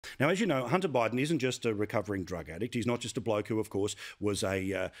Now, as you know, Hunter Biden isn't just a recovering drug addict. He's not just a bloke who, of course, was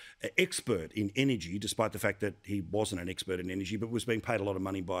a expert in energy, despite the fact that he wasn't an expert in energy, but was being paid a lot of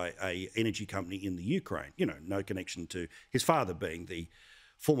money by a energy company in the Ukraine. You know, no connection to his father being the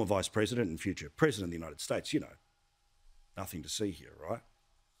former vice president and future president of the United States. You know, nothing to see here, right?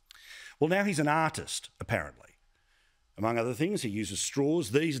 Well, now he's an artist, apparently. Among other things, he uses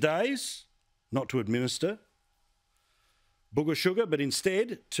straws these days, not to administer booger sugar, but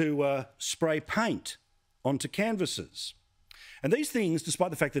instead to spray paint onto canvases. And these things,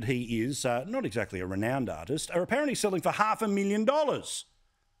 despite the fact that he is not exactly a renowned artist, are apparently selling for $500,000.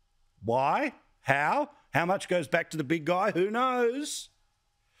 Why? How? How much goes back to the big guy? Who knows?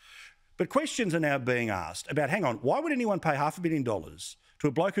 But questions are now being asked about, hang on, why would anyone pay $500,000 to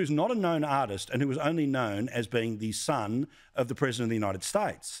a bloke who's not a known artist and who was only known as being the son of the President of the United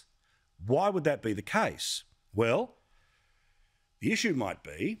States? Why would that be the case? Well, the issue might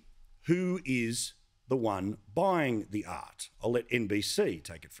be, who is the one buying the art? I'll let NBC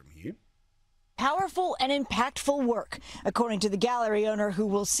take it from here. Powerful and impactful work, according to the gallery owner who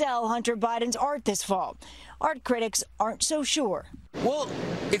will sell Hunter Biden's art this fall. Art critics aren't so sure. Well,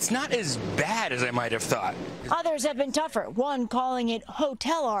 it's not as bad as I might have thought. Others have been tougher, one calling it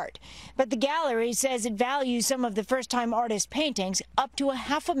hotel art. But the gallery says it values some of the first-time artist paintings up to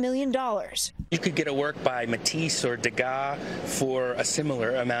 $500,000. You could get a work by Matisse or Degas for a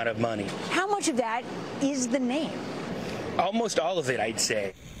similar amount of money. How much of that is the name? Almost all of it, I'd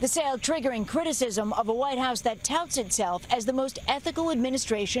say. The sale triggering criticism of a White House that touts itself as the most ethical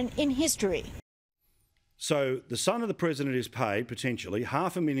administration in history. So the son of the president is paid potentially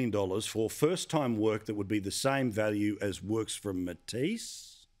 $500,000 for first-time work that would be the same value as works from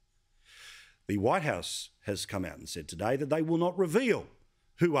Matisse. The White House has come out and said today that they will not reveal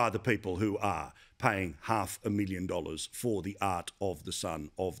who are the people who are paying $500,000 for the art of the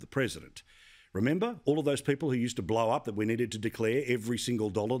son of the president. Remember all of those people who used to blow up that we needed to declare every single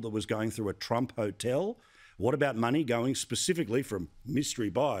dollar that was going through a Trump hotel? What about money going specifically from mystery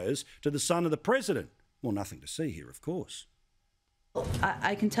buyers to the son of the president? Well, nothing to see here, of course.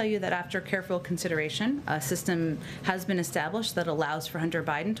 I can tell you that after careful consideration, a system has been established that allows for Hunter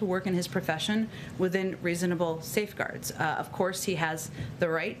Biden to work in his profession within reasonable safeguards. Of course, he has the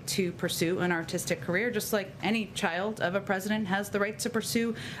right to pursue an artistic career, just like any child of a president has the right to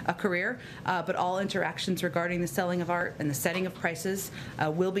pursue a career. But all interactions regarding the selling of art and the setting of prices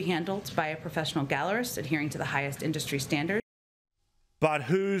will be handled by a professional gallerist adhering to the highest industry standards. But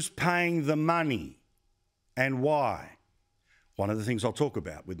who's paying the money and why? One of the things I'll talk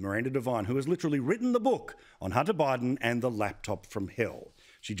about with Miranda Devine, who has literally written the book on Hunter Biden and the laptop from hell.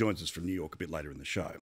 She joins us from New York a bit later in the show.